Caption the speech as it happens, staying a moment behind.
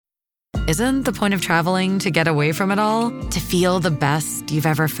Isn't the point of traveling to get away from it all? To feel the best you've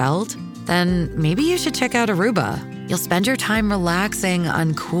ever felt? Then maybe you should check out Aruba. You'll spend your time relaxing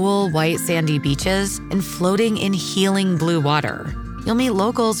on cool, white, sandy beaches and floating in healing blue water. You'll meet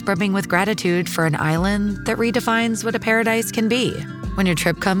locals brimming with gratitude for an island that redefines what a paradise can be. When your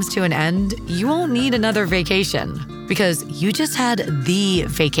trip comes to an end, you won't need another vacation because you just had the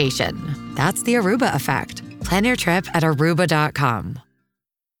vacation. That's the Aruba effect. Plan your trip at Aruba.com.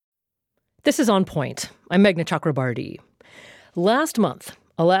 This is On Point. I'm Meghna Chakrabarti. Last month,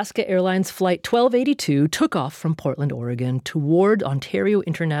 Alaska Airlines Flight 1282 took off from Portland, Oregon, toward Ontario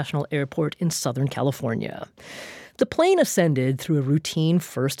International Airport in Southern California. The plane ascended through a routine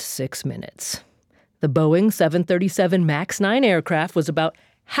first 6 minutes. The Boeing 737 MAX 9 aircraft was about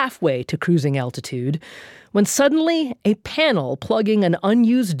halfway to cruising altitude when suddenly a panel plugging an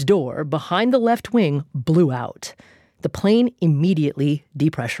unused door behind the left wing blew out. The plane immediately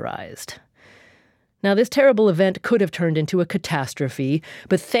depressurized. Now, this terrible event could have turned into a catastrophe,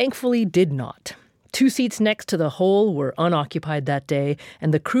 but thankfully did not. 2 seats next to the hole were unoccupied that day,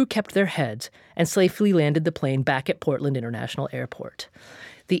 and the crew kept their heads and safely landed the plane back at Portland International Airport.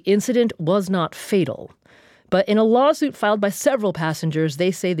 The incident was not fatal, but in a lawsuit filed by several passengers, they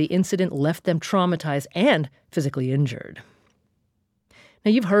say the incident left them traumatized and physically injured. Now,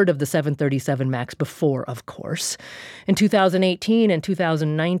 you've heard of the 737 MAX before, of course. In 2018 and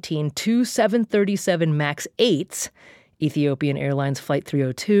 2019, 2 737 MAX 8s, Ethiopian Airlines Flight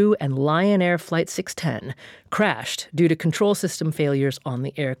 302 and Lion Air Flight 610, crashed due to control system failures on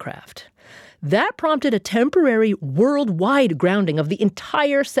the aircraft. That prompted a temporary worldwide grounding of the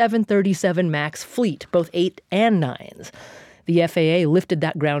entire 737 MAX fleet, both 8 and 9s. The FAA lifted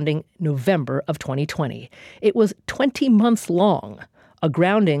that grounding November of 2020. It was 20 months long, a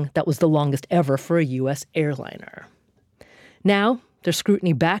grounding that was the longest ever for a U.S. airliner. Now, there's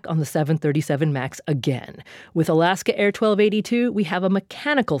scrutiny back on the 737 MAX again. With Alaska Air 1282, we have a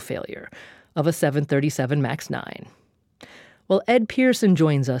mechanical failure of a 737 MAX 9. Well, Ed Pierson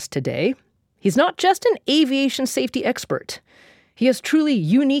joins us today. He's not just an aviation safety expert. He has truly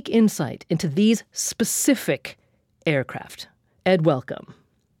unique insight into these specific aircraft. Ed, welcome.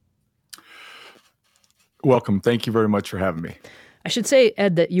 Welcome. Thank you very much for having me. I should say,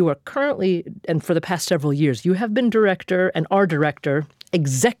 Ed, that you are currently, and for the past several years, you have been director and are director,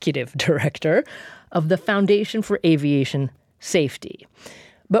 executive director of the Foundation for Aviation Safety.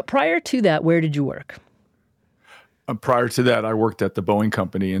 But prior to that, where did you work? Prior to that, I worked at the Boeing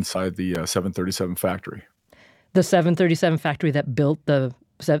company inside the 737 factory. The 737 factory that builds the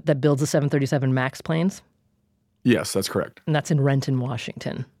 737 MAX planes? Yes, that's correct. And that's in Renton,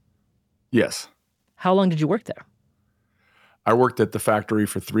 Washington? Yes. How long did you work there? I worked at the factory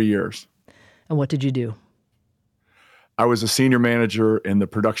for 3 years. And what did you do? I was a senior manager in the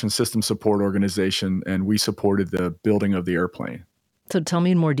production system support organization, and we supported the building of the airplane. So tell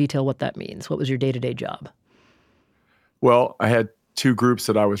me in more detail what that means. What was your day-to-day job? Well, I had 2 groups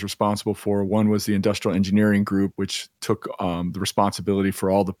that I was responsible for. One was the industrial engineering group, which took the responsibility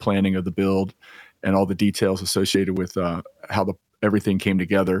for all the planning of the build and all the details associated with how everything came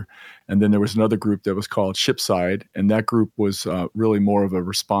together. And then there was another group that was called Shipside, and that group was really more of a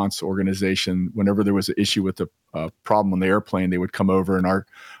response organization. Whenever there was an issue with a problem on the airplane, they would come over, and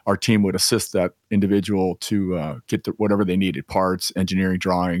our team would assist that individual to get whatever they needed: parts, engineering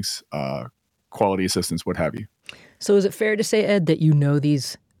drawings, quality assistance, what have you. So is it fair to say, Ed, that you know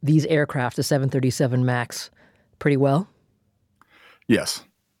these aircraft, the 737 MAX, pretty well? Yes.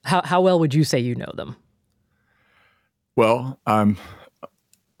 How well would you say you know them? Well,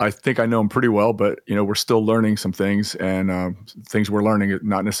 I think I know them pretty well, but we're still learning some things, and things we're learning are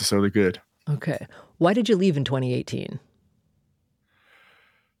not necessarily good. Okay. Why did you leave in 2018?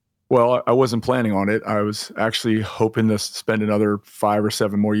 Well, I wasn't planning on it. I was actually hoping to spend another 5 or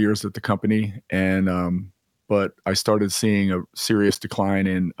 7 more years at the company, and but I started seeing a serious decline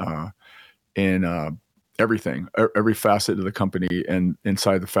in everything. Every facet of the company and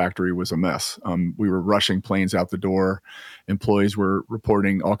inside the factory was a mess. We were rushing planes out the door. Employees were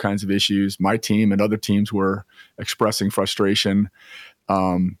reporting all kinds of issues. My team and other teams were expressing frustration.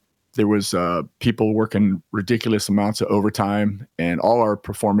 There was people working ridiculous amounts of overtime, and all our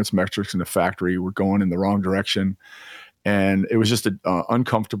performance metrics in the factory were going in the wrong direction. And it was just an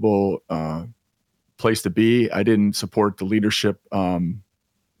uncomfortable place to be. I didn't support the leadership the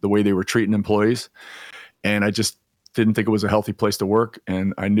way they were treating employees. And I just didn't think it was a healthy place to work.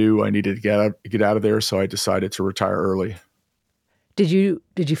 And I knew I needed to get out of there. So I decided to retire early. Did you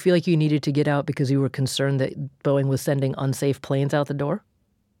feel like you needed to get out because you were concerned that Boeing was sending unsafe planes out the door?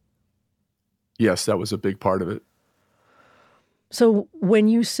 Yes, that was a big part of it. So when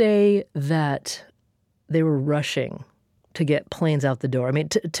you say that they were rushing to get planes out the door, I mean,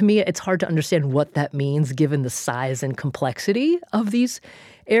 to me, it's hard to understand what that means given the size and complexity of these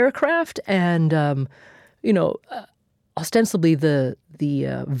aircraft and, ostensibly the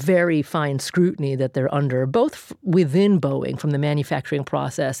very fine scrutiny that they're under, both within Boeing from the manufacturing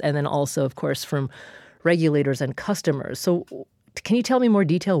process and then also, of course, from regulators and customers. So can you tell me more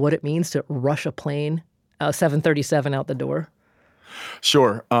detail what it means to rush a plane, 737 out the door?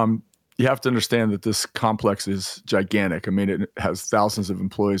 Sure. You have to understand that this complex is gigantic. I mean, it has thousands of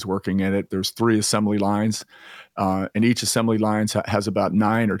employees working in it. There's 3 assembly lines, and each assembly line has about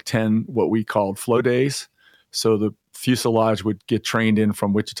 9 or 10 what we called flow days. So the fuselage would get trained in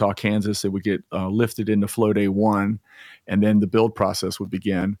from Wichita, Kansas. It would get lifted into flow day 1, and then the build process would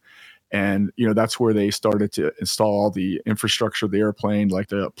begin. And, that's where they started to install all the infrastructure of the airplane, like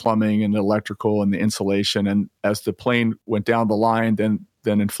the plumbing and the electrical and the insulation. And as the plane went down the line, then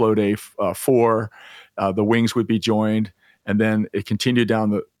in flow day 4, the wings would be joined, and then it continued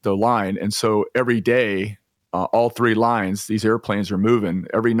down the line. And so every day, all 3 lines, these airplanes are moving.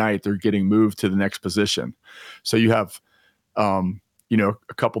 Every night, they're getting moved to the next position. So you have, a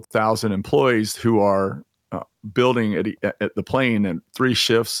couple thousand employees who are building at the plane in 3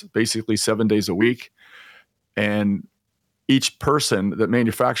 shifts, basically 7 days a week. And each person, the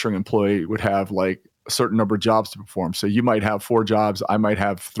manufacturing employee, would have like a certain number of jobs to perform. So you might have 4 jobs. I might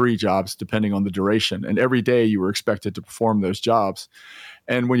have 3 jobs, depending on the duration. And every day you were expected to perform those jobs.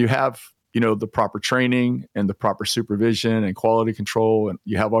 And when you have, the proper training and the proper supervision and quality control, and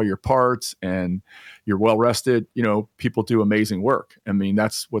you have all your parts and you're well rested, people do amazing work. I mean,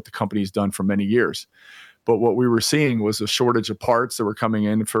 that's what the company's done for many years. But what we were seeing was a shortage of parts that were coming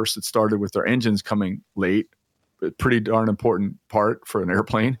in. First, it started with their engines coming late, a pretty darn important part for an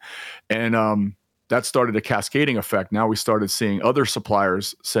airplane. And that started a cascading effect. Now we started seeing other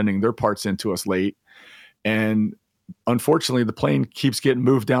suppliers sending their parts into us late. And unfortunately, the plane keeps getting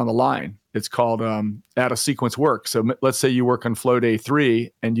moved down the line. It's called out of sequence work. So let's say you work on flow day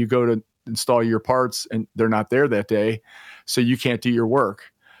 3 and you go to install your parts and they're not there that day. So you can't do your work.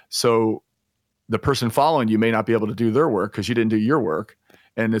 So the person following you may not be able to do their work because you didn't do your work.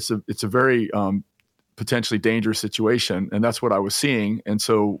 And it's a very potentially dangerous situation. And that's what I was seeing. And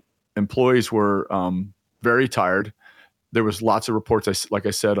so employees were very tired. There was lots of reports, like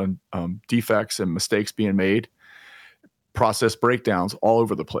I said, on defects and mistakes being made, process breakdowns all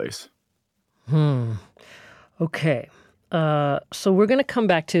over the place. Okay. So we're going to come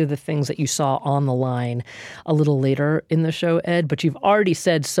back to the things that you saw on the line a little later in the show, Ed, but you've already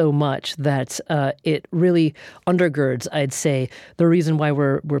said so much that it really undergirds, I'd say, the reason why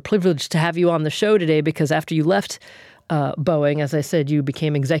we're privileged to have you on the show today, because after you left Boeing, as I said, you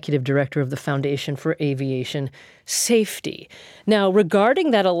became executive director of the Foundation for Aviation Safety. Now,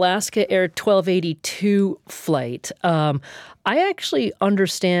 regarding that Alaska Air 1282 flight, I actually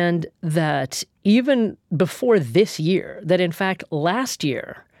understand that even before this year, that in fact last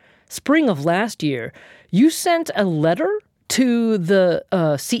year, spring of last year, you sent a letter to the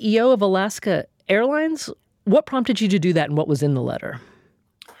CEO of Alaska Airlines. What prompted you to do that, and what was in the letter?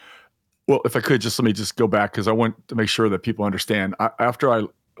 Well, if I could, let me go back, because I want to make sure that people understand. After I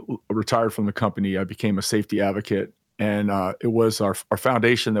retired from the company, I became a safety advocate, and it was our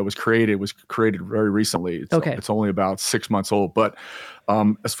foundation that was created very recently. It's only about 6 months old. But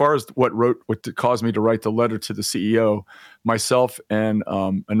as far as what caused me to write the letter to the CEO, myself and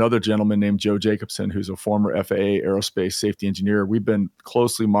another gentleman named Joe Jacobson, who's a former FAA aerospace safety engineer, we've been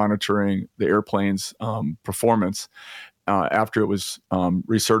closely monitoring the airplane's performance after it was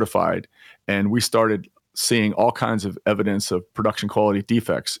recertified. And we started seeing all kinds of evidence of production quality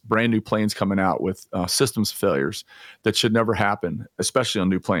defects, brand new planes coming out with systems failures that should never happen, especially on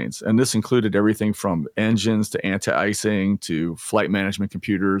new planes. And this included everything from engines to anti-icing to flight management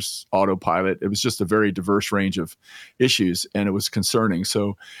computers, autopilot. It was just a very diverse range of issues, and it was concerning.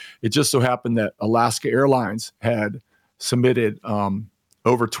 So it just so happened that Alaska Airlines had submitted over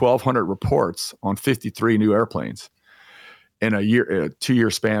 1,200 reports on 53 new airplanes in a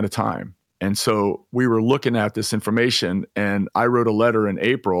 2-year span of time. And so we were looking at this information, and I wrote a letter in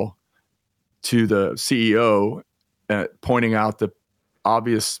April to the CEO pointing out the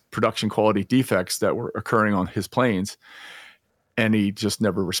obvious production quality defects that were occurring on his planes, and he just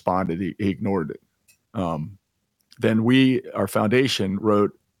never responded. He ignored it. Then our foundation,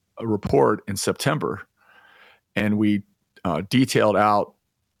 wrote a report in September, and we detailed out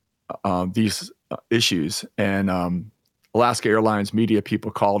these issues. And Alaska Airlines media people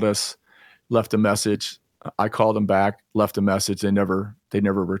called us, left a message. I called them back, left a message. They never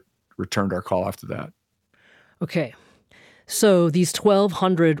returned our call after that. Okay. So these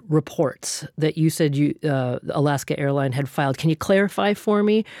 1,200 reports that you said Alaska Airlines had filed, can you clarify for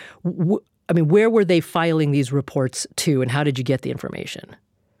me? Where were they filing these reports to, and how did you get the information?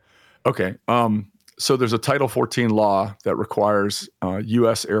 Okay. So there's a Title 14 law that requires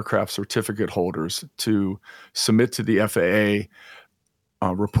U.S. aircraft certificate holders to submit to the FAA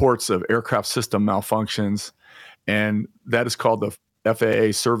reports of aircraft system malfunctions, and that is called the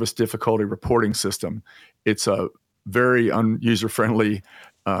FAA Service Difficulty Reporting System. It's a very user-friendly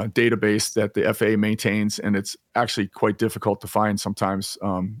database that the FAA maintains, and it's actually quite difficult to find sometimes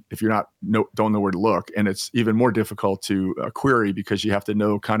if you're don't know where to look. And it's even more difficult to query because you have to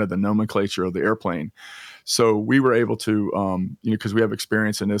know kind of the nomenclature of the airplane. So we were able to, because we have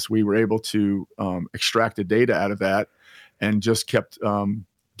experience in this, we were able to extract the data out of that and just kept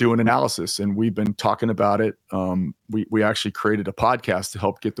doing analysis. And we've been talking about it. We actually created a podcast to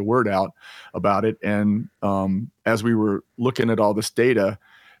help get the word out about it. And as we were looking at all this data,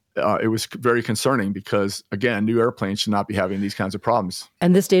 it was very concerning because, again, new airplanes should not be having these kinds of problems.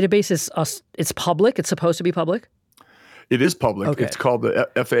 And this database it's public? It's supposed to be public? It is public. Okay. It's called the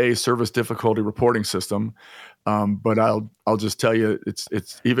FAA Service Difficulty Reporting System. But I'll just tell you,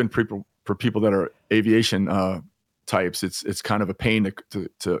 it's even for people that are aviation types, it's kind of a pain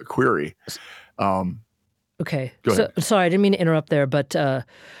to query. Okay. Go ahead. Sorry, I didn't mean to interrupt there, but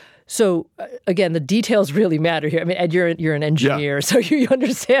so again, the details really matter here. I mean, Ed, you're an engineer, so you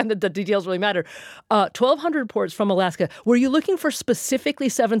understand that the details really matter. 1,200 reports from Alaska. Were you looking for specifically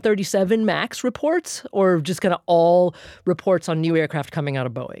 737 MAX reports, or just kind of all reports on new aircraft coming out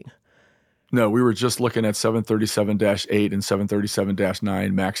of Boeing? No, we were just looking at 737-8 and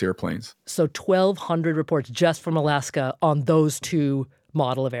 737-9 MAX airplanes. So 1,200 reports just from Alaska on those two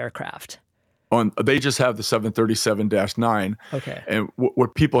model of aircraft. They just have the 737-9. Okay. And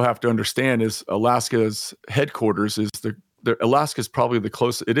what people have to understand is Alaska's headquarters is Alaska's probably the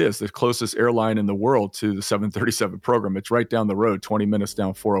closest airline in the world to the 737 program. It's right down the road, 20 minutes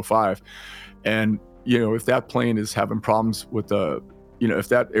down 405. And, if that plane is having problems with if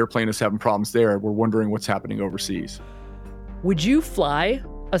that airplane is having problems there, we're wondering what's happening overseas. Would you fly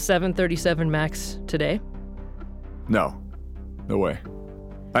a 737 MAX today? No way.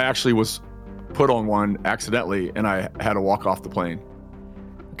 I actually was put on one accidentally, and I had to walk off the plane.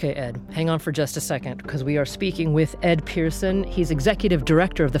 Okay, Ed, hang on for just a second, because we are speaking with Ed Pierson. He's executive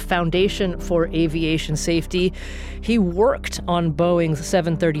director of the Foundation for Aviation Safety. He worked on Boeing's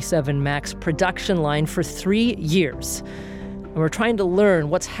 737 MAX production line for 3 years. And we're trying to learn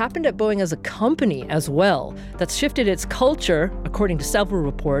what's happened at Boeing as a company as well that's shifted its culture, according to several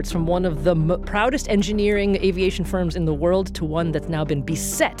reports, from one of the proudest engineering aviation firms in the world to one that's now been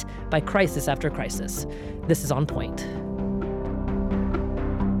beset by crisis after crisis. This is On Point.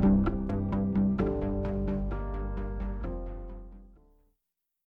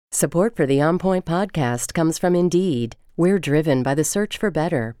 Support for the On Point podcast comes from Indeed. We're driven by the search for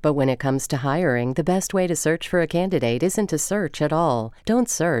better, but when it comes to hiring, the best way to search for a candidate isn't to search at all. Don't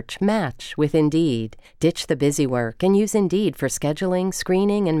search, match with Indeed. Ditch the busy work and use Indeed for scheduling,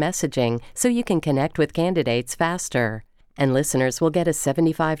 screening, and messaging so you can connect with candidates faster. And listeners will get a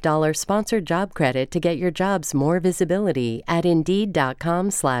 $75 sponsored job credit to get your jobs more visibility at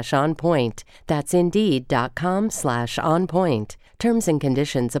Indeed.com/onpoint. That's Indeed.com/onpoint. Terms and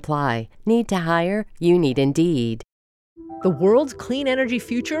conditions apply. Need to hire? You need Indeed. The world's clean energy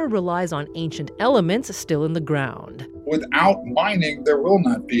future relies on ancient elements still in the ground. Without mining, there will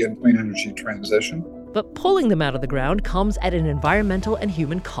not be a clean energy transition. But pulling them out of the ground comes at an environmental and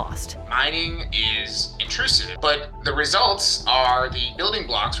human cost. Mining is intrusive, but the results are the building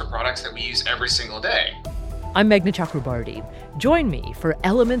blocks for products that we use every single day. I'm Meghna Chakrabarti. Join me for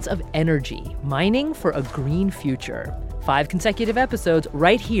Elements of Energy, Mining for a Green Future. 5 consecutive episodes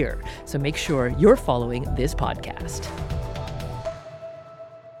right here, so make sure you're following this podcast.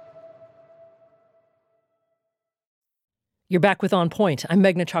 You're back with On Point. I'm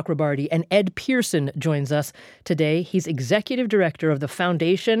Meghna Chakrabarti, and Ed Pierson joins us today. He's executive director of the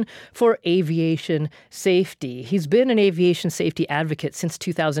Foundation for Aviation Safety. He's been an aviation safety advocate since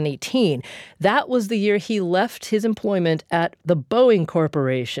 2018. That was the year he left his employment at the Boeing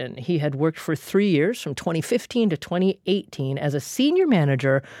Corporation. He had worked for 3 years, from 2015 to 2018, as a senior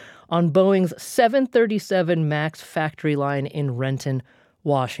manager on Boeing's 737 MAX factory line in Renton,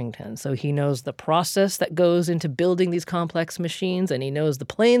 Washington. So he knows the process that goes into building these complex machines, and he knows the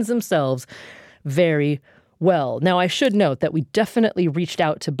planes themselves very well. Now, I should note that we definitely reached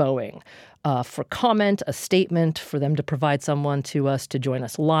out to Boeing for comment, a statement, for them to provide someone to us to join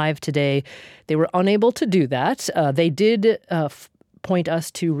us live today. They were unable to do that. They did point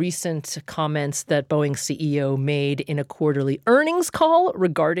us to recent comments that Boeing CEO made in a quarterly earnings call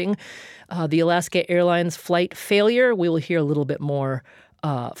regarding the Alaska Airlines flight failure. We will hear a little bit more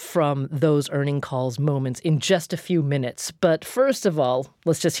from those earning calls moments in just a few minutes. But first of all,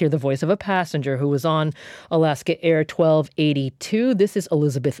 let's just hear the voice of a passenger who was on Alaska Air 1282. This is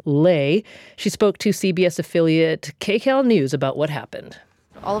Elizabeth Lay. She spoke to CBS affiliate KCAL News about what happened.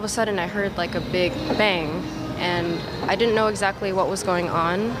 All of a sudden I heard like a big bang, and I didn't know exactly what was going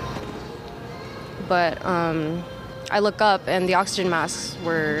on. But I look up and the oxygen masks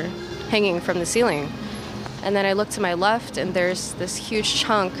were hanging from the ceiling. And then I look to my left, and there's this huge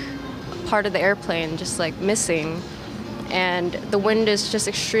chunk, part of the airplane, just like missing. And the wind is just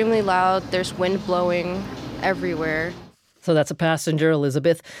extremely loud. There's wind blowing everywhere. So that's a passenger,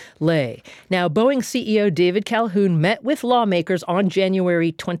 Elizabeth Lay. Now, Boeing CEO David Calhoun met with lawmakers on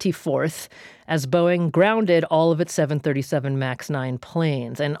January 24th as Boeing grounded all of its 737 MAX 9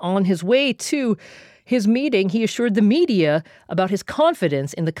 planes. And on his way to his meeting, he assured the media about his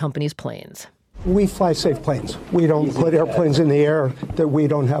confidence in the company's planes. We fly safe planes. We don't put airplanes in the air that we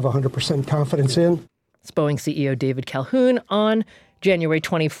don't have 100% confidence in. It's Boeing CEO David Calhoun on January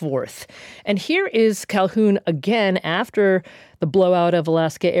 24th. And here is Calhoun again after the blowout of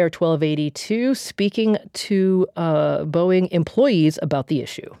Alaska Air 1282, speaking to Boeing employees about the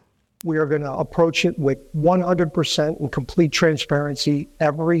issue. We are going to approach it with 100% and complete transparency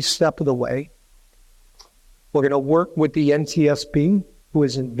every step of the way. We're going to work with the NTSB, who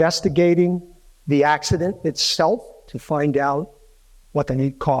is investigating the accident itself to find out what the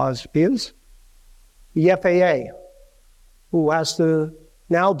need cause is. The FAA, who has to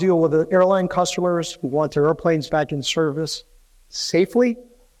now deal with the airline customers who want their airplanes back in service safely,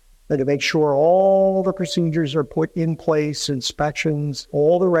 and to make sure all the procedures are put in place, inspections,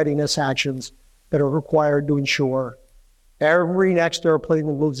 all the readiness actions that are required to ensure every next airplane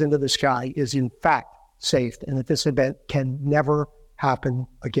that moves into the sky is in fact safe, and that this event can never happen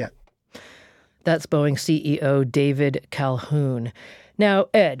again. That's Boeing CEO David Calhoun. Now,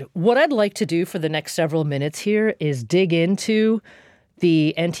 Ed, what I'd like to do for the next several minutes here is dig into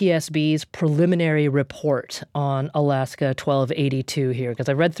the NTSB's preliminary report on Alaska 1282 here, because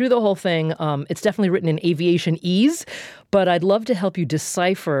I read through the whole thing. It's definitely written in aviation-ese, but I'd love to help you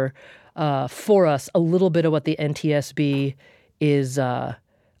decipher for us a little bit of what the NTSB is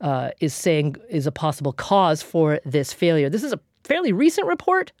saying is a possible cause for this failure. This is a fairly recent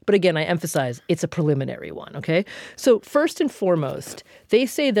report, but again, I emphasize it's a preliminary one, okay? So first and foremost, they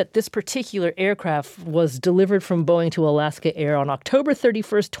say that this particular aircraft was delivered from Boeing to Alaska Air on October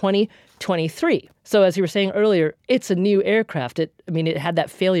 31st, 2023. So as you were saying earlier, it's a new aircraft. It had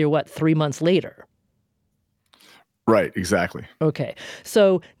that failure, 3 months later? Right, exactly. Okay.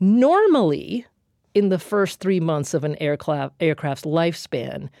 So normally, in the first 3 months of an aircraft's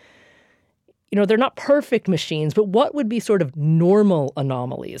lifespan, they're not perfect machines, but what would be sort of normal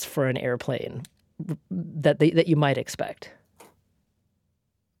anomalies for an airplane that you might expect?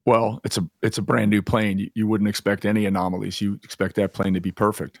 Well, it's a brand new plane. You wouldn't expect any anomalies. You expect that plane to be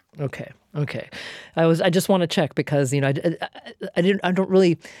perfect. Okay. I just want to check because I'm not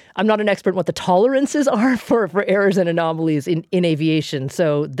an expert in what the tolerances are for errors and anomalies in aviation.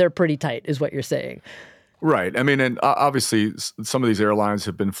 So they're pretty tight, is what you're saying. Right. And obviously some of these airlines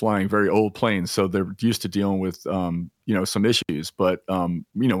have been flying very old planes, so they're used to dealing with, some issues. But,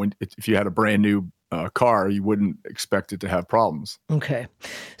 if you had a brand new car, you wouldn't expect it to have problems. Okay.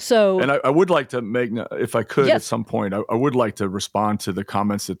 So. And I would like to make, if I could, yes, at some point, I would like to respond to the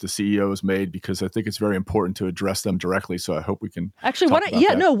comments that the CEO has made, because I think it's very important to address them directly. So I hope we can. Actually, why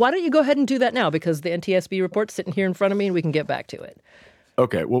don't you go ahead and do that now? Because the NTSB report's sitting here in front of me and we can get back to it.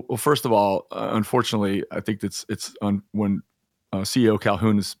 Okay. Well, first of all, unfortunately, I think when CEO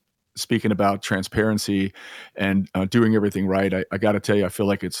Calhoun is speaking about transparency and doing everything right, I got to tell you, I feel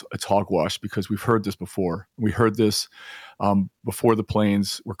like it's hogwash, because we've heard this before. We heard this before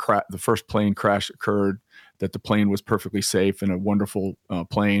the first plane crash occurred, that the plane was perfectly safe and a wonderful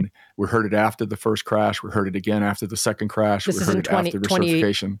plane. We heard it after the first crash. We heard it again after the second crash. This we is heard in it after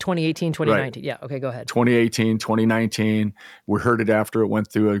recertification. 2018, 2019. Right. Yeah, okay, go ahead. 2018, 2019. We heard it after it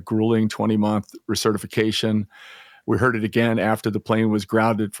went through a grueling 20-month recertification. We heard it again after the plane was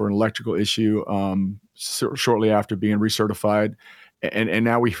grounded for an electrical issue shortly after being recertified. And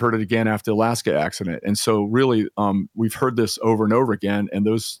now we've heard it again after the Alaska accident. And so really, we've heard this over and over again, and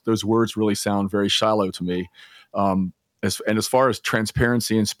those words really sound very shallow to me. As far as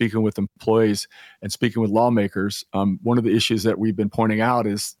transparency and speaking with employees and speaking with lawmakers, one of the issues that we've been pointing out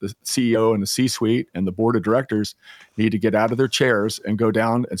is the CEO and the C-suite and the board of directors need to get out of their chairs and go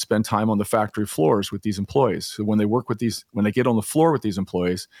down and spend time on the factory floors with these employees. So when they get on the floor with these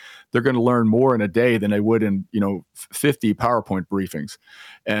employees, they're going to learn more in a day than they would in 50 PowerPoint briefings.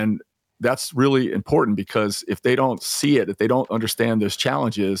 And that's really important, because if they don't see it, if they don't understand those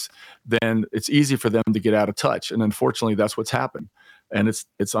challenges, then it's easy for them to get out of touch. And unfortunately, that's what's happened. And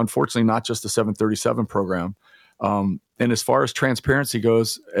it's unfortunately not just the 737 program. And as far as transparency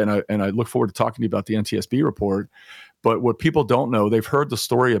goes, and I look forward to talking to you about the NTSB report, but what people don't know, they've heard the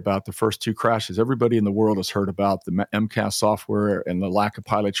story about the first two crashes. Everybody in the world has heard about the MCAS software and the lack of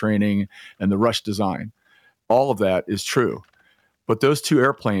pilot training and the rush design. All of that is true. But those two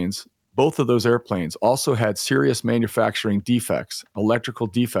airplanes, both of those airplanes also had serious manufacturing defects, electrical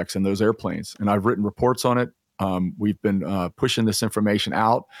defects in those airplanes. And I've written reports on it. We've been pushing this information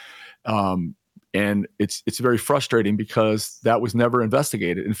out. And it's very frustrating because that was never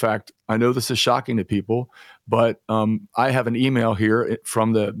investigated. In fact, I know this is shocking to people, but I have an email here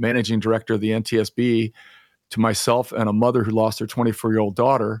from the managing director of the NTSB to myself and a mother who lost her 24-year-old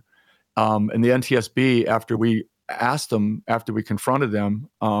daughter. And the NTSB, after we asked them, after we confronted them,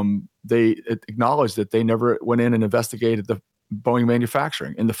 they acknowledged that they never went in and investigated the Boeing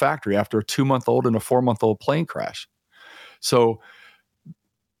manufacturing in the factory after a 2-month-old and a 4-month-old plane crash. So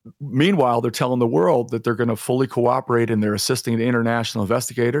meanwhile, they're telling the world that they're going to fully cooperate and they're assisting the international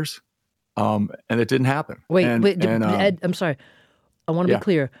investigators. And it didn't happen. Ed, I'm sorry. I want to be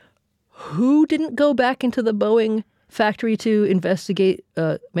clear. Who didn't go back into the Boeing factory to investigate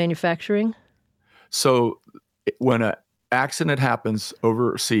manufacturing? So when an accident happens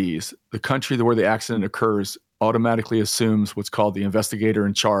overseas, the country where the accident occurs automatically assumes what's called the investigator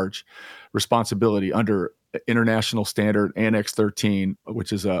in charge responsibility under International Standard Annex 13,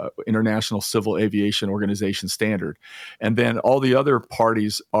 which is a International Civil Aviation Organization standard. And then all the other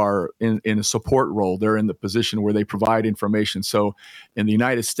parties are in a support role. They're in the position where they provide information. So in the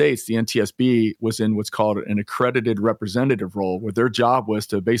United States, the NTSB was in what's called an accredited representative role, where their job was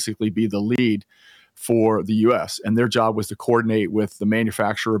to basically be the lead for the U.S. And their job was to coordinate with the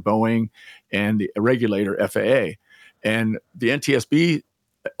manufacturer, Boeing, and the regulator, FAA. And the NTSB,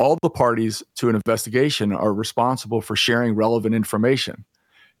 all the parties to an investigation are responsible for sharing relevant information.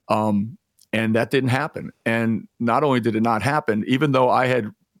 And that didn't happen. And not only did it not happen, even though I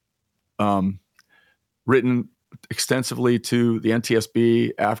had written extensively to the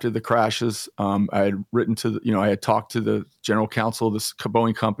NTSB after the crashes, I had written to, I had talked to the general counsel of this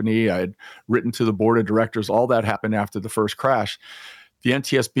Boeing company. I had written to the board of directors. All that happened after the first crash. The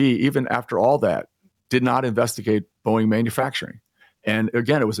NTSB, even after all that, did not investigate Boeing manufacturing. And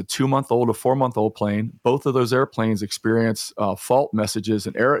again, it was a 2-month-old, a 4-month-old plane. Both of those airplanes experienced fault messages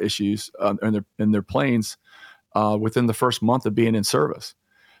and error issues in their planes within the first month of being in service.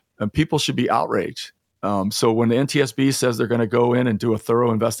 And people should be outraged. So when the NTSB says they're going to go in and do a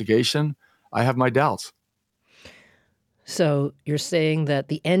thorough investigation, I have my doubts. So you're saying that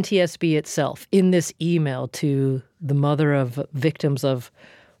the NTSB itself, in this email to the mother of victims of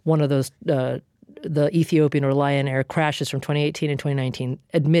one of those the Ethiopian or Lion Air crashes from 2018 and 2019,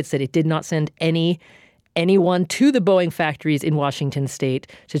 admits that it did not send anyone to the Boeing factories in Washington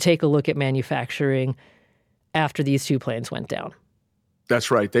state to take a look at manufacturing after these two planes went down. That's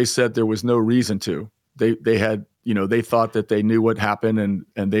right. They said there was no reason to. They had, they thought that they knew what happened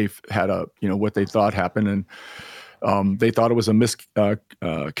and they've had what they thought happened. And they thought it was a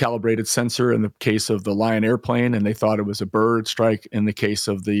miscalibrated sensor in the case of the Lion airplane, and they thought it was a bird strike in the case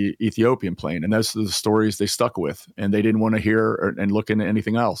of the Ethiopian plane. And those are the stories they stuck with, and they didn't want to hear and look into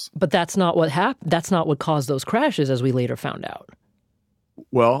anything else. But that's not what happened. That's not what caused those crashes, as we later found out.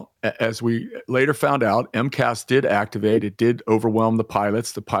 Well, as we later found out, MCAS did activate. It did overwhelm the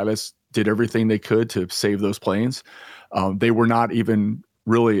pilots. The pilots did everything they could to save those planes. They were not even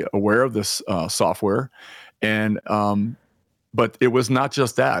really aware of this software. And but it was not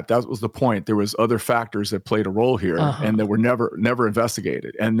just that. That was the point. There was other factors that played a role here, and that were never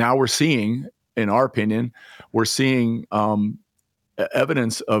investigated. And now we're seeing, in our opinion,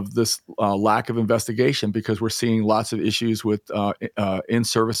 evidence of this lack of investigation, because we're seeing lots of issues with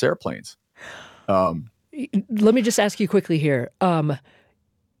in-service airplanes. Let me just ask you quickly here.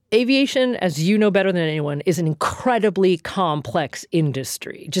 Aviation, as you know better than anyone, is an incredibly complex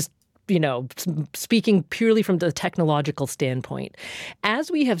industry. Just speaking purely from the technological standpoint,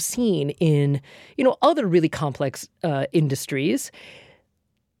 as we have seen in, other really complex industries,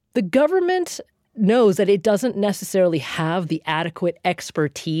 the government knows that it doesn't necessarily have the adequate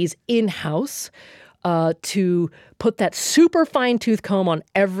expertise in-house to put that super fine-tooth comb on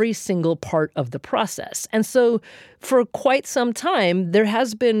every single part of the process. And so for quite some time, there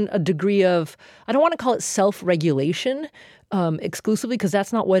has been a degree of, I don't want to call it self-regulation exclusively, because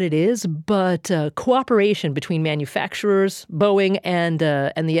that's not what it is, but cooperation between manufacturers, Boeing and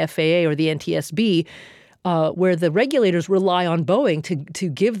the FAA or the NTSB, where the regulators rely on Boeing to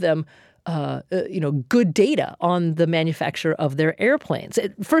give them good data on the manufacture of their airplanes.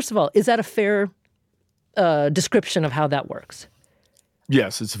 First of all, is that a fair description of how that works?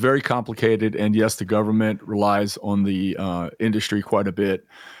 Yes, it's very complicated, and yes, the government relies on the industry quite a bit.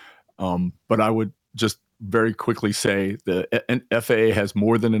 But I would just very quickly say the FAA has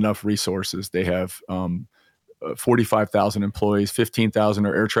more than enough resources. They have 45,000 employees, 15,000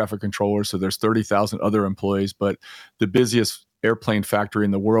 are air traffic controllers, so there's 30,000 other employees. But the busiest airplane factory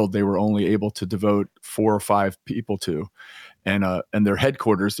in the world, they were only able to devote 4 or 5 people to. And their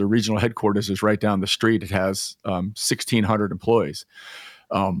headquarters, their regional headquarters, is right down the street. It has 1,600 employees.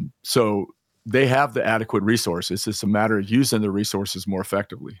 So they have the adequate resources. It's a matter of using the resources more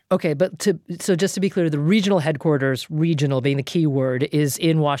effectively. Okay, but so just to be clear, the regional headquarters, regional being the key word, is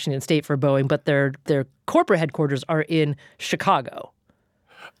in Washington State for Boeing, but their corporate headquarters are in Chicago.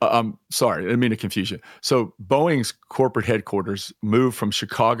 Sorry, I didn't mean to confuse you. So Boeing's corporate headquarters moved from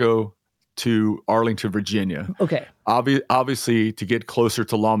Chicago to Arlington, Virginia. Okay. Obviously, to get closer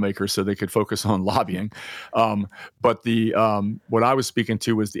to lawmakers so they could focus on lobbying. But what I was speaking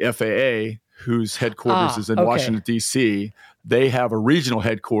to was the FAA, whose headquarters is in Washington, D.C. They have a regional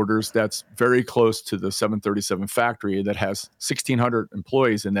headquarters that's very close to the 737 factory that has 1,600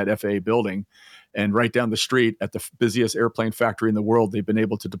 employees in that FAA building. And right down the street at the busiest airplane factory in the world, they've been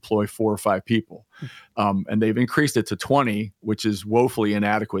able to deploy 4 or 5 people. And they've increased it to 20, which is woefully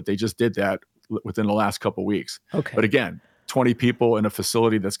inadequate. They just did that within the last couple of weeks. Okay. But again, 20 people in a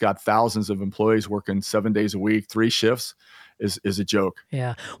facility that's got thousands of employees working 7 days a week, 3 shifts is a joke.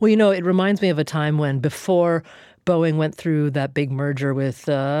 Yeah. Well, it reminds me of a time when before Boeing went through that big merger with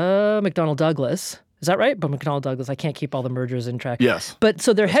McDonnell Douglas. Is that right? But McDonnell Douglas, I can't keep all the mergers in track. Yes. But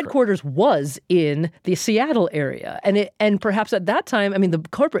so their headquarters was in the Seattle area. And perhaps at that time, the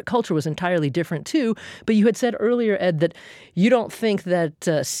corporate culture was entirely different too. But you had said earlier, Ed, that you don't think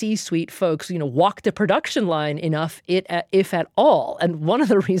that C-suite folks, walk the production line enough, if at all. And one of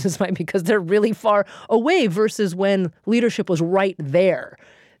the reasons might be because they're really far away versus when leadership was right there,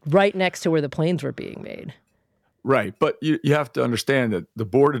 right next to where the planes were being made. Right. But you have to understand that the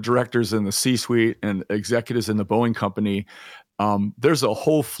board of directors and the C-suite and executives in the Boeing company, there's a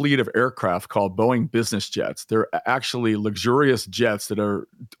whole fleet of aircraft called Boeing business jets. They're actually luxurious jets that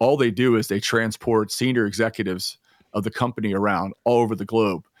all they do is they transport senior executives of the company around all over the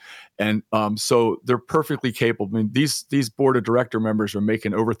globe. And so they're perfectly capable. These board of director members are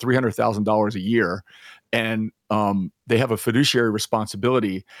making over $300,000 a year, and they have a fiduciary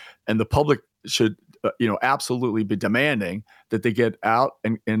responsibility, and the public should absolutely be demanding that they get out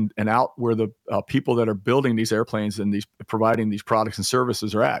and out where the people that are building these airplanes and providing these products and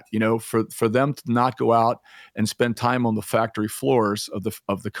services are at. For them to not go out and spend time on the factory floors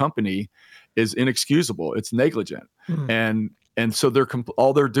of the company is inexcusable. It's negligent. And so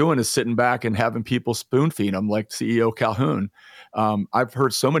all they're doing is sitting back and having people spoon feed them, like CEO Calhoun. I've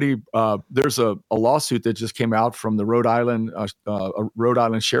heard so many. There's a lawsuit that just came out from the Rhode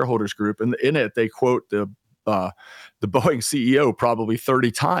Island shareholders group, and in it they quote the Boeing CEO probably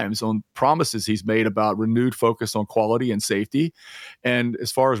 30 times on promises he's made about renewed focus on quality and safety. And as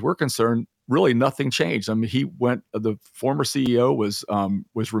far as we're concerned, really nothing changed. The former CEO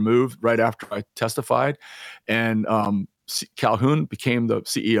was removed right after I testified, and Calhoun became the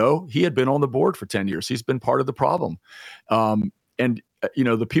CEO. He had been on the board for 10 years. He's been part of the problem.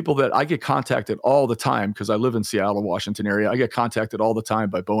 The people that I get contacted all the time, because I live in Seattle, Washington area, I get contacted all the time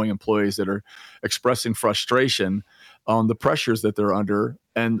by Boeing employees that are expressing frustration on the pressures that they're under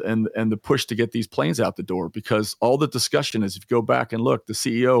and the push to get these planes out the door. Because all the discussion is, if you go back and look, the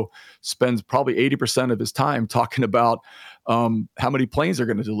CEO spends probably 80% of his time talking about how many planes they're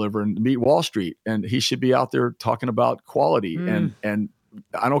going to deliver and meet Wall Street. And he should be out there talking about quality. And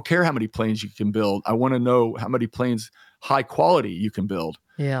I don't care how many planes you can build. I want to know how many planes high quality you can build.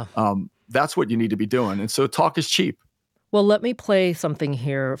 Yeah. That's what you need to be doing. And so talk is cheap. Well, let me play something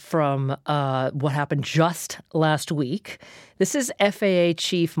here from what happened just last week. This is FAA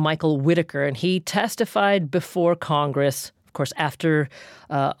Chief Michael Whitaker, and he testified before Congress, of course, after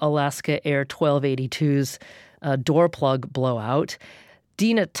Alaska Air 1282's door plug blowout.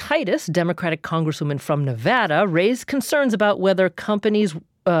 Dina Titus, Democratic Congresswoman from Nevada, raised concerns about whether companies,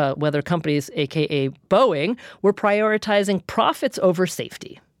 aka Boeing, were prioritizing profits over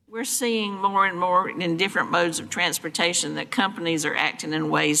safety. We're seeing more and more in different modes of transportation that companies are acting in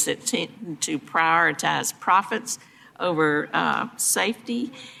ways that tend to prioritize profits over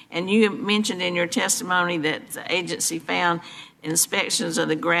safety. And you mentioned in your testimony that the agency found inspections of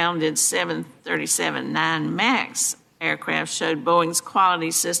the grounded 737-9 MAX aircraft showed Boeing's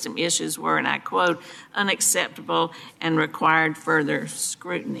quality system issues were, and I quote, unacceptable and required further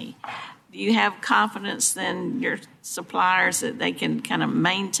scrutiny. Do you have confidence in your suppliers that they can kind of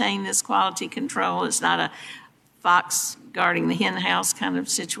maintain this quality control? It's not a fox guarding the hen house kind of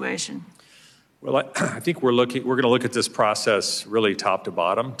situation. Well, I think we're going to look at this process really top to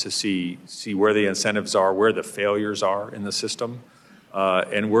bottom to see where the incentives are, where the failures are in the system,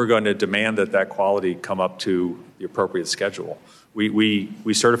 and we're going to demand that quality come up to the appropriate schedule. We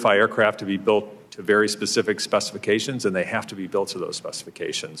certify aircraft to be built to very specific specifications, and they have to be built to those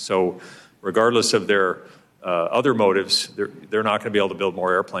specifications. So regardless of their other motives, they're not going to be able to build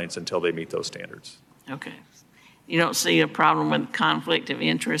more airplanes until they meet those standards. Okay. You don't see a problem with conflict of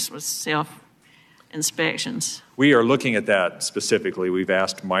interest with self-inspections? We are looking at that specifically. We've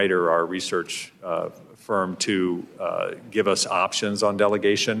asked MITRE, our research firm, to give us options on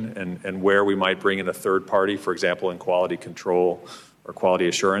delegation and where we might bring in a third party, for example, in quality control or quality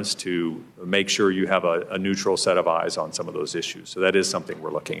assurance, to make sure you have a neutral set of eyes on some of those issues. So that is something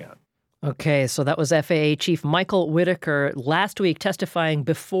we're looking at. Okay, so that was FAA Chief Michael Whitaker last week testifying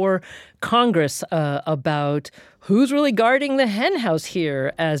before Congress about who's really guarding the hen house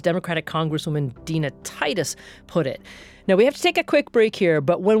here, as Democratic Congresswoman Dina Titus put it. Now, we have to take a quick break here,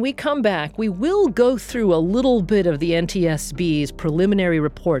 but when we come back, we will go through a little bit of the NTSB's preliminary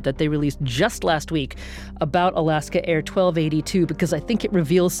report that they released just last week about Alaska Air 1282, because I think it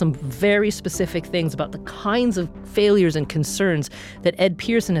reveals some very specific things about the kinds of failures and concerns that Ed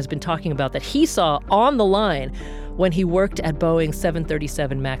Pierson has been talking about that he saw on the line when he worked at Boeing's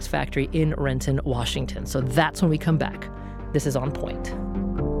 737 MAX factory in Renton, Washington. So that's when we come back. This is On Point.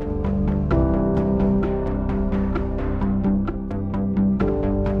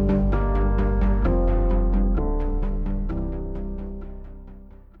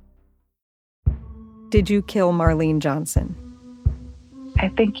 Did you kill Marlene Johnson? I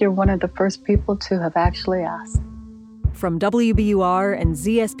think you're one of the first people to have actually asked. From WBUR and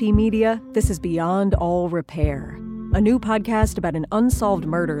ZSP Media, this is Beyond All Repair, a new podcast about an unsolved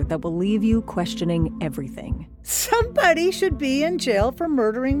murder that will leave you questioning everything. Somebody should be in jail for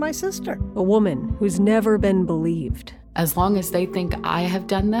murdering my sister. A woman who's never been believed. As long as they think I have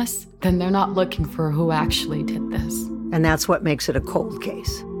done this, then they're not looking for who actually did this. And that's what makes it a cold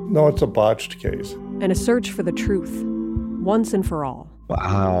case. No, it's a botched case. And a search for the truth, once and for all.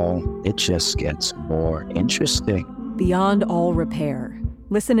 Wow, it just gets more interesting. Beyond All Repair.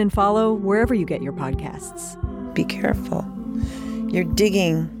 Listen and follow wherever you get your podcasts. Be careful. You're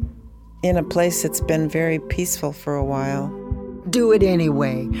digging in a place that's been very peaceful for a while. Do it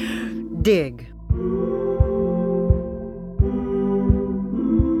anyway. Dig.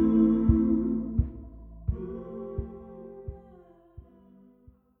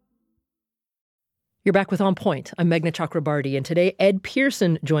 You're back with On Point. I'm Meghna Chakrabarti, and today Ed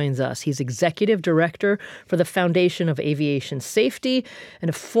Pierson joins us. He's Executive Director for the Foundation of Aviation Safety and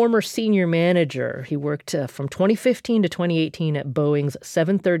a former senior manager. He worked from 2015 to 2018 at Boeing's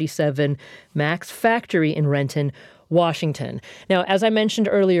 737 MAX factory in Renton, Washington. Now, as I mentioned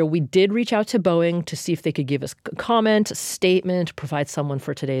earlier, we did reach out to Boeing to see if they could give us a comment, a statement, provide someone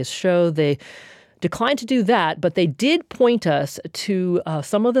for today's show. They declined to do that, but they did point us to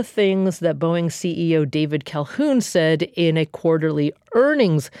some of the things that Boeing CEO David Calhoun said in a quarterly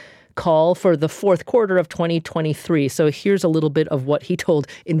earnings call for the fourth quarter of 2023. So here's a little bit of what he told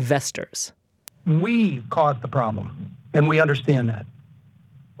investors. We caused the problem, and we understand that.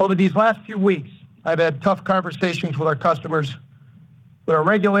 Over these last few weeks, I've had tough conversations with our customers, with our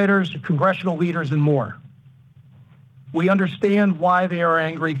regulators, congressional leaders, and more. We understand why they are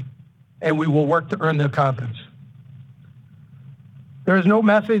angry, and we will work to earn their confidence. There is no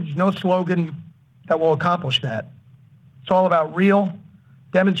message, no slogan that will accomplish that. It's all about real,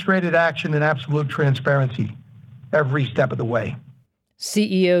 demonstrated action and absolute transparency every step of the way.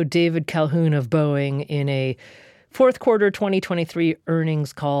 CEO David Calhoun of Boeing in a fourth quarter 2023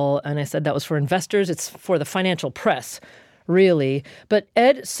 earnings call. And I said that was for investors. It's for the financial press, really. But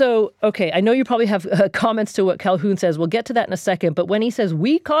Ed, so, okay, I know you probably have comments to what Calhoun says. We'll get to that in a second. But when he says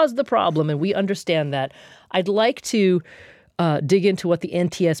we caused the problem and we understand that, I'd like to dig into what the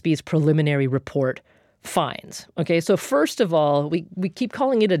NTSB's preliminary report finds. Okay, so first of all, we keep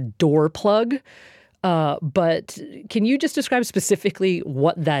calling it a door plug. But can you just describe specifically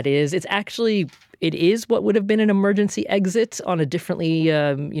what that is? It's actually it is what would have been an emergency exit on a differently,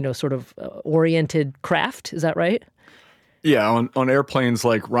 sort of oriented craft. Is that right? Yeah, on airplanes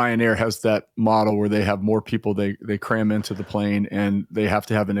like Ryanair has that model where they have more people they cram into the plane and they have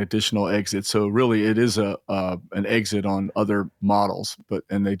to have an additional exit. So really, it is an exit on other models,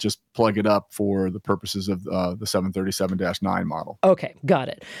 and they just plug it up for the purposes of the 737-9 model. Okay, got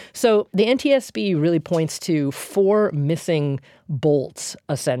it. So the NTSB really points to 4 missing bolts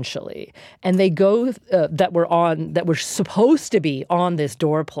essentially, and they go that were supposed to be on this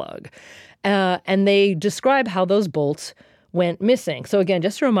door plug, and they describe how those bolts went missing. So again,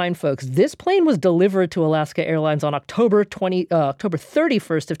 just to remind folks, this plane was delivered to Alaska Airlines on October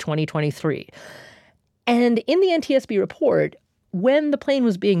 31st of 2023. And in the NTSB report, when the plane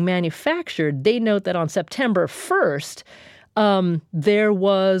was being manufactured, they note that on September 1st, there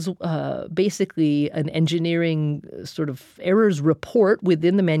was basically an engineering sort of errors report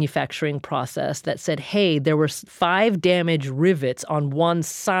within the manufacturing process that said, hey, there were 5 damaged rivets on one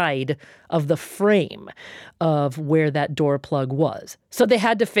side of the frame of where that door plug was. So they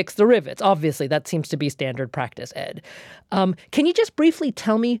had to fix the rivets. Obviously, that seems to be standard practice, Ed. Can you just briefly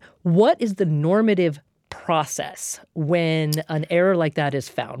tell me what is the normative process when an error like that is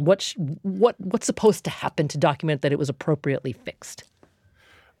found? What's supposed to happen to document that it was appropriately fixed?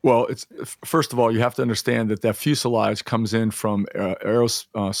 Well, first of all, you have to understand that fuselage comes in from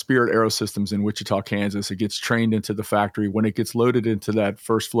Spirit Aerosystems in Wichita, Kansas. It gets trained into the factory. When it gets loaded into that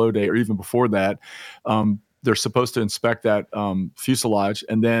first flow day, or even before that, they're supposed to inspect that fuselage.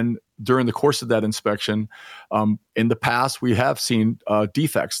 And then during the course of that inspection, in the past, we have seen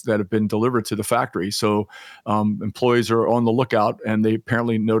defects that have been delivered to the factory. So employees are on the lookout, and they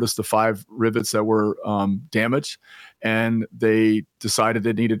apparently noticed the 5 rivets that were damaged, and they decided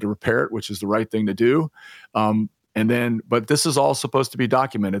they needed to repair it, which is the right thing to do. But this is all supposed to be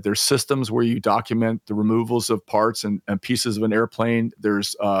documented. There's systems where you document the removals of parts and pieces of an airplane.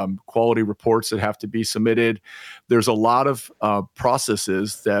 There's quality reports that have to be submitted. There's a lot of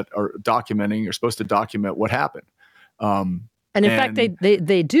processes that are supposed to document what happened. And in fact,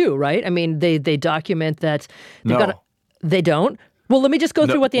 they do, right? I mean, they document that. They don't. Well, let me just go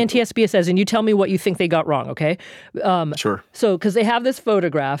through what the NTSB says, and you tell me what you think they got wrong, okay? Sure. So, because they have this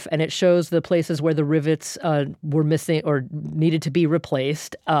photograph, and it shows the places where the rivets were missing or needed to be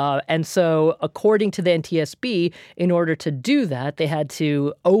replaced. And so, according to the NTSB, in order to do that, they had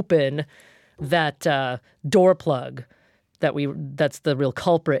to open that door plug that's the real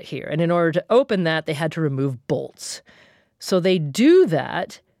culprit here. And in order to open that, they had to remove bolts. So they do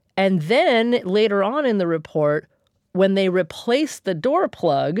that, and then later on in the report, when they replace the door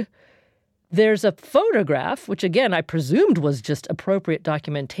plug, there's a photograph, which again, I presumed was just appropriate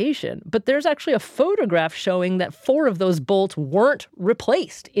documentation, but there's actually a photograph showing that 4 of those bolts weren't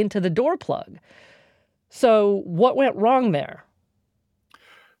replaced into the door plug. So what went wrong there?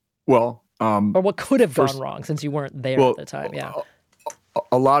 Well, or what could have gone wrong since you weren't there at the time? Yeah.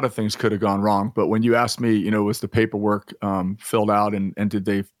 A lot of things could have gone wrong, but when you asked me, was the paperwork filled out and did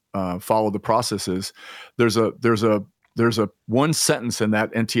they follow the processes? There's a one sentence in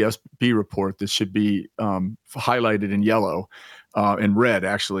that NTSB report that should be highlighted in yellow, in red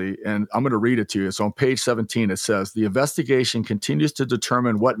actually, and I'm going to read it to you. It's on page 17. It says, the investigation continues to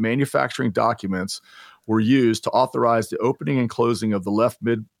determine what manufacturing documents were used to authorize the opening and closing of the left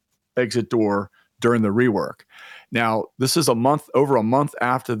mid-exit door during the rework. Now, this is over a month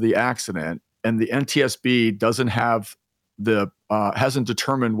after the accident, and the NTSB doesn't have hasn't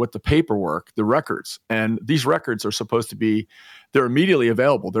determined what the paperwork, the records, and these records are supposed to be, they're immediately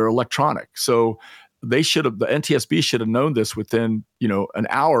available. They're electronic. So the NTSB should have known this within, an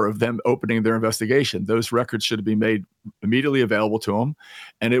hour of them opening their investigation. Those records should have been made immediately available to them.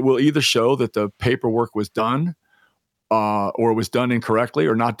 And it will either show that the paperwork was done or it was done incorrectly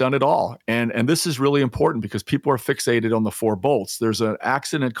or not done at all. And this is really important because people are fixated on the 4 bolts. There's an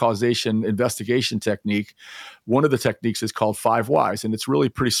accident causation investigation technique. One of the techniques is called 5 whys, and it's really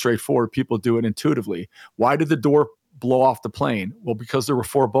pretty straightforward. People do it intuitively. Why did the door blow off the plane? Well, because there were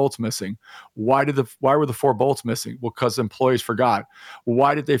 4 bolts missing. Why were the 4 bolts missing? Well, because employees forgot. Well,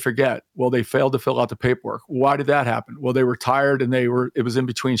 why did they forget? Well, they failed to fill out the paperwork. Why did that happen? Well, they were tired and it was in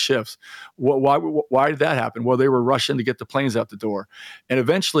between shifts. Why did that happen? Well, they were rushing to get the planes out the door. And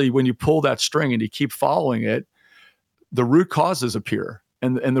eventually, when you pull that string and you keep following it, the root causes appear.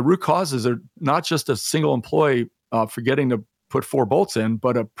 And the root causes are not just a single employee forgetting to put 4 bolts in,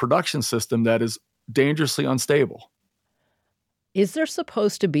 but a production system that is dangerously unstable. Is there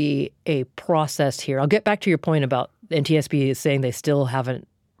supposed to be a process here? I'll get back to your point about NTSB is saying they still haven't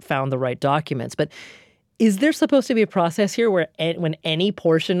found the right documents, but Is there supposed to be a process here where when any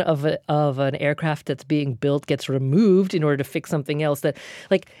portion of an aircraft that's being built gets removed in order to fix something else, that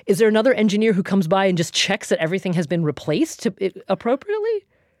is there another engineer who comes by and just checks that everything has been replaced appropriately?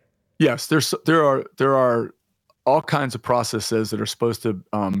 Yes, there are all kinds of processes that are supposed to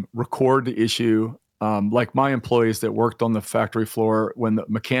record the issue. Like my employees that worked on the factory floor, when the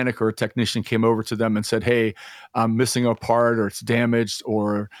mechanic or a technician came over to them and said, "Hey, I'm missing a part, or it's damaged,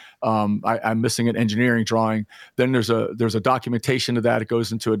 or I'm missing an engineering drawing," then there's a documentation of that. It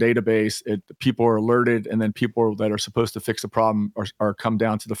goes into a database. People are alerted, and then people that are supposed to fix the problem are come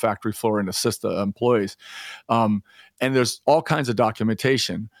down to the factory floor and assist the employees. And there's all kinds of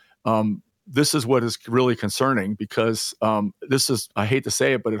documentation. This is what is really concerning, because I hate to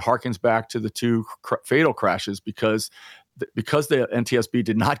say it, but it harkens back to the two fatal crashes, because the NTSB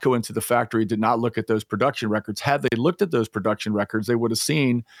did not go into the factory, did not look at those production records. Had they looked at those production records, they would have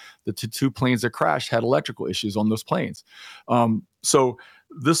seen that the two planes that crashed had electrical issues on those planes. So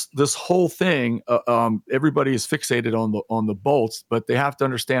this whole thing, everybody is fixated on the bolts, but they have to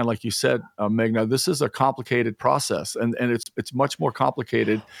understand, like you said, Meghna, this is a complicated process, and it's much more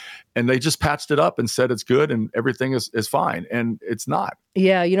complicated. And they just patched it up and said it's good and everything is fine, and it's not.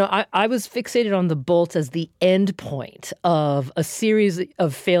 Yeah, I was fixated on the bolts as the end point of a series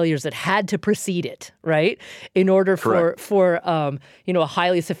of failures that had to precede it, right? In order for a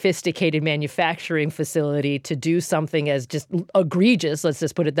highly sophisticated manufacturing facility to do something as just egregious, let's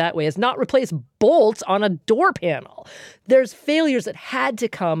just put it that way, as not replace bolts on a door panel. There's failures that had to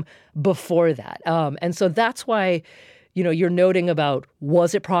come before that. And so that's why you're noting about,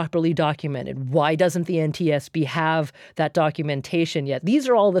 was it properly documented? Why doesn't the NTSB have that documentation yet? These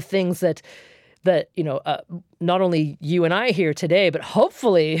are all the things that not only you and I here today, but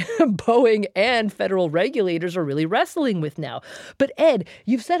hopefully Boeing and federal regulators are really wrestling with now. But Ed,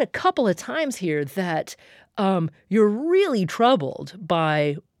 you've said a couple of times here that you're really troubled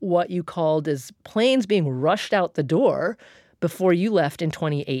by what you called as planes being rushed out the door before you left in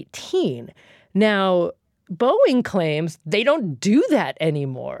 2018. Now, Boeing claims they don't do that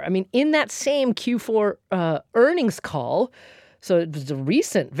anymore. I mean, in that same Q4 earnings call, so it was a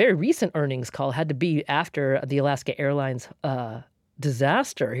very recent earnings call, had to be after the Alaska Airlines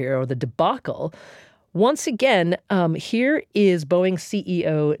disaster here, or the debacle. Once again, here is Boeing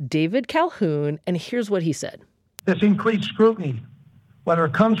CEO David Calhoun, and here's what he said. This increased scrutiny, whether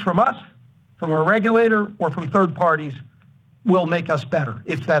it comes from us, from a regulator, or from third parties, will make us better.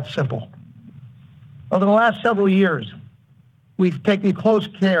 It's that simple. Over the last several years, we've taken close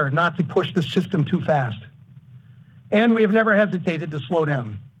care not to push the system too fast. And we have never hesitated to slow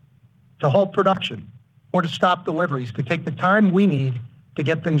down, to halt production, or to stop deliveries, to take the time we need to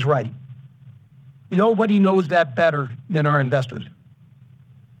get things right. Nobody knows that better than our investors.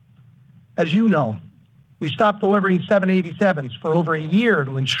 As you know, we stopped delivering 787s for over a year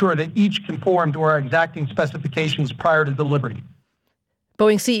to ensure that each conformed to our exacting specifications prior to delivery.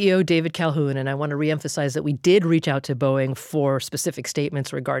 Boeing CEO David Calhoun, and I want to reemphasize that we did reach out to Boeing for specific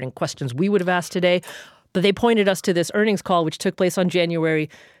statements regarding questions we would have asked today, but they pointed us to this earnings call, which took place on January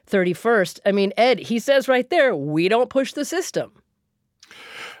 31st. I mean, Ed, he says right there, we don't push the system.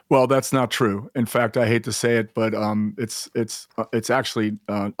 Well, that's not true. In fact, I hate to say it, but it's actually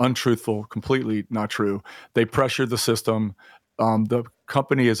untruthful, completely not true. They pressured the system. The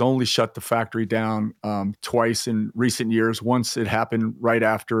company has only shut the factory down twice in recent years. Once it happened right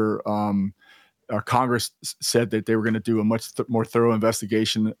after Congress said that they were going to do a much more thorough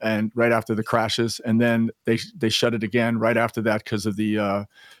investigation, and right after the crashes, and then they shut it again right after that because of the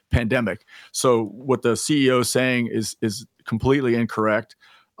pandemic. So what the CEO is saying is completely incorrect.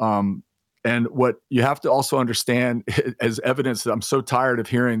 And what you have to also understand as evidence that I'm so tired of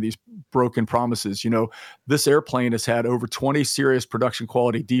hearing these broken promises, this airplane has had over 20 serious production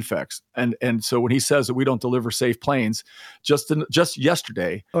quality defects. And so when he says that we don't deliver safe planes, just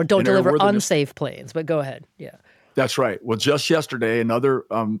yesterday. Or don't deliver unsafe planes, but go ahead. Yeah. That's right. Well, just yesterday, another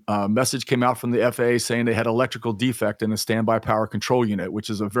message came out from the FAA saying they had electrical defect in the standby power control unit, which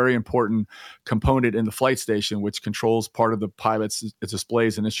is a very important component in the flight station, which controls part of the pilot's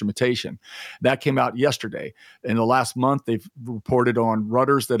displays and instrumentation. That came out yesterday. In the last month, they've reported on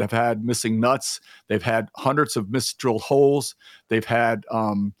rudders that have had missing nuts. They've had hundreds of misdrilled holes. They've had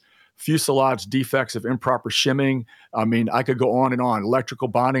fuselage defects of improper shimming. I mean, I could go on and on. Electrical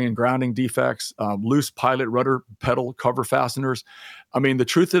bonding and grounding defects, loose pilot rudder pedal cover fasteners. I mean, the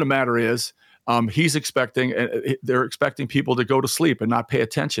truth of the matter is, they're expecting people to go to sleep and not pay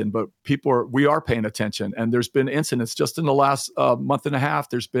attention, but we are paying attention. And there's been incidents just in the last month and a half.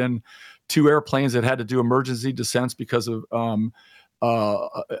 There's been 2 airplanes that had to do emergency descents because of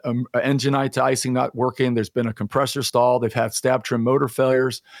engine icing not working. There's been a compressor stall. They've had stab trim motor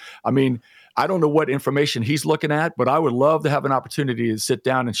failures. I mean, I don't know what information he's looking at, but I would love to have an opportunity to sit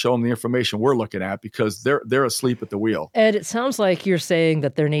down and show him the information we're looking at, because they're asleep at the wheel. Ed, it sounds like you're saying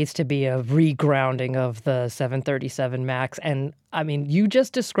that there needs to be a regrounding of the 737 MAX. And I mean, you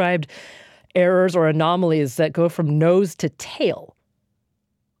just described errors or anomalies that go from nose to tail.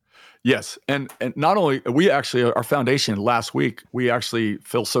 Yes. And not only, our foundation last week, we actually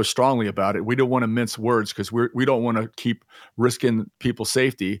feel so strongly about it. We don't want to mince words because we don't want to keep risking people's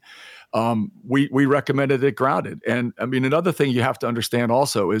safety. We recommended it grounded. And I mean, another thing you have to understand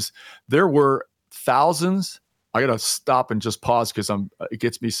also is there were thousands. I got to stop and just pause because it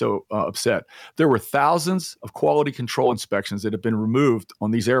gets me so upset. There were thousands of quality control inspections that have been removed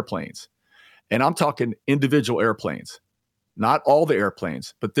on these airplanes. And I'm talking individual airplanes. Not all the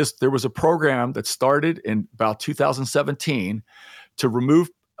airplanes, but there was a program that started in about 2017 to remove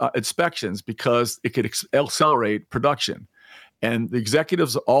inspections because it could accelerate production. And the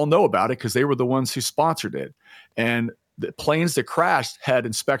executives all know about it because they were the ones who sponsored it. And the planes that crashed had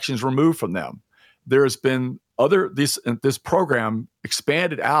inspections removed from them. There's been this program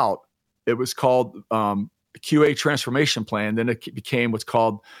expanded out. It was called QA transformation plan. Then it became what's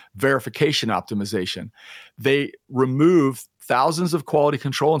called verification optimization. They removed thousands of quality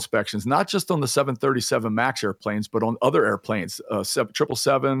control inspections, not just on the 737 MAX airplanes, but on other airplanes,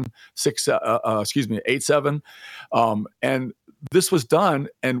 777, 87. And this was done.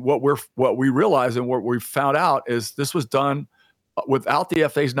 And what we realized and what we found out is this was done without the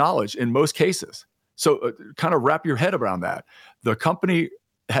FAA's knowledge in most cases. So kind of wrap your head around that. The company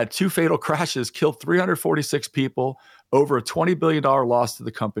had 2 fatal crashes, killed 346 people, over a $20 billion loss to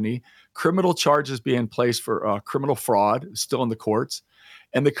the company, criminal charges being placed for criminal fraud, still in the courts,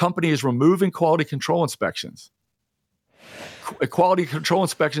 and the company is removing quality control inspections. Quality control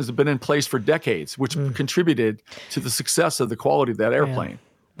inspections have been in place for decades, which contributed to the success of the quality of that airplane.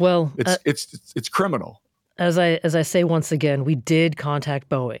 Yeah. Well, it's criminal. As I say once again, we did contact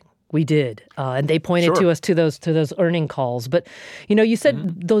Boeing. We did, and they pointed to us to those earning calls. But you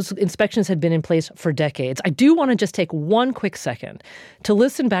said those inspections had been in place for decades. I do want to just take one quick second to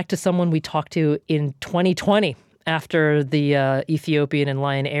listen back to someone we talked to in 2020 after the Ethiopian and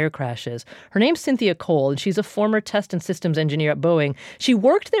Lion Air crashes. Her name's Cynthia Cole, and she's a former test and systems engineer at Boeing. She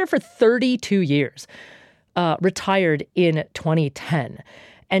worked there for 32 years, retired in 2010.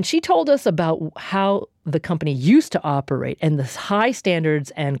 And she told us about how the company used to operate and the high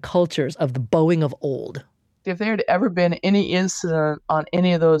standards and cultures of the Boeing of old. If there had ever been any incident on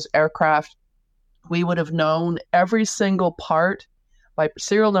any of those aircraft, we would have known every single part by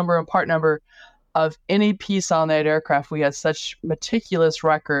serial number and part number of any piece on that aircraft. We had such meticulous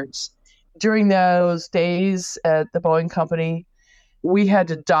records. During those days at the Boeing company, we had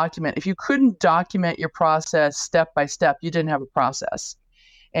to document. If you couldn't document your process step by step, you didn't have a process.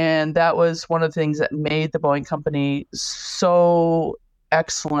 And that was one of the things that made the Boeing company so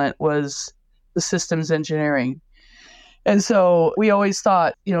excellent, was the systems engineering. And so we always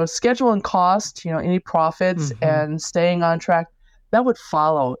thought, schedule and cost, any profits and staying on track, that would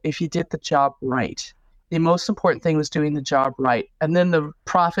follow if you did the job right. The most important thing was doing the job right. And then the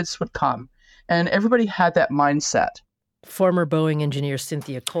profits would come. And everybody had that mindset. Former Boeing engineer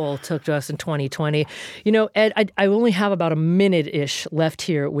Cynthia Cole took to us in 2020. Ed, I only have about a minute-ish left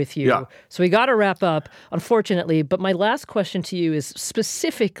here with you. Yeah. So we got to wrap up, unfortunately. But my last question to you is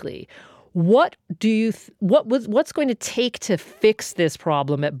specifically, what's going to take to fix this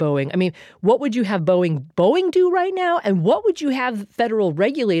problem at Boeing? I mean, what would you have Boeing do right now? And what would you have federal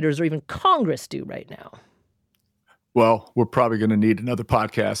regulators or even Congress do right now? Well, we're probably going to need another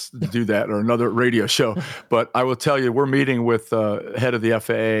podcast to do that, or another radio show. But I will tell you, we're meeting with the head of the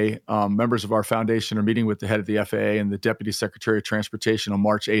FAA. Members of our foundation are meeting with the head of the FAA and the Deputy Secretary of Transportation on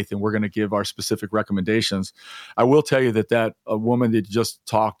March 8th, and we're going to give our specific recommendations. I will tell you that a woman that just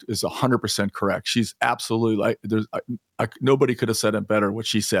talked is 100% correct. She's absolutely nobody could have said it better, what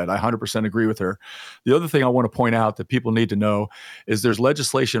she said. I 100% agree with her. The other thing I want to point out that people need to know is there's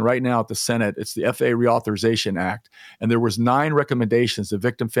legislation right now at the Senate. It's the FAA Reauthorization Act. And there was 9 recommendations that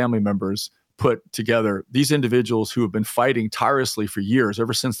victim family members put together. These individuals who have been fighting tirelessly for years,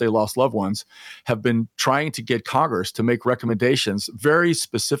 ever since they lost loved ones, have been trying to get Congress to make recommendations, very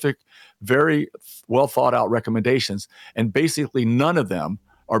specific, very well thought out recommendations. And basically none of them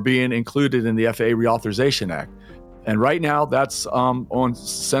are being included in the FAA Reauthorization Act. And right now, that's on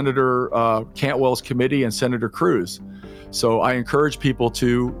Senator Cantwell's committee and Senator Cruz. So I encourage people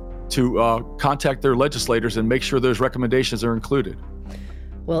to contact their legislators and make sure those recommendations are included.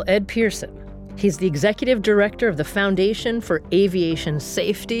 Well, Ed Pierson, He's the executive director of the Foundation for Aviation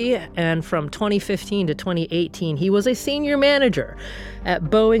Safety, and from 2015 to 2018, he was a senior manager at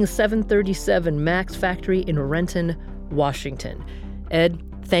Boeing's 737 MAX factory in Renton, Washington. Ed,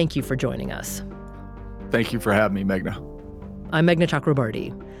 thank you for joining us. Thank you for having me, Meghna. I'm Meghna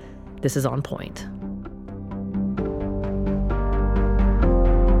Chakrabarti. This is On Point.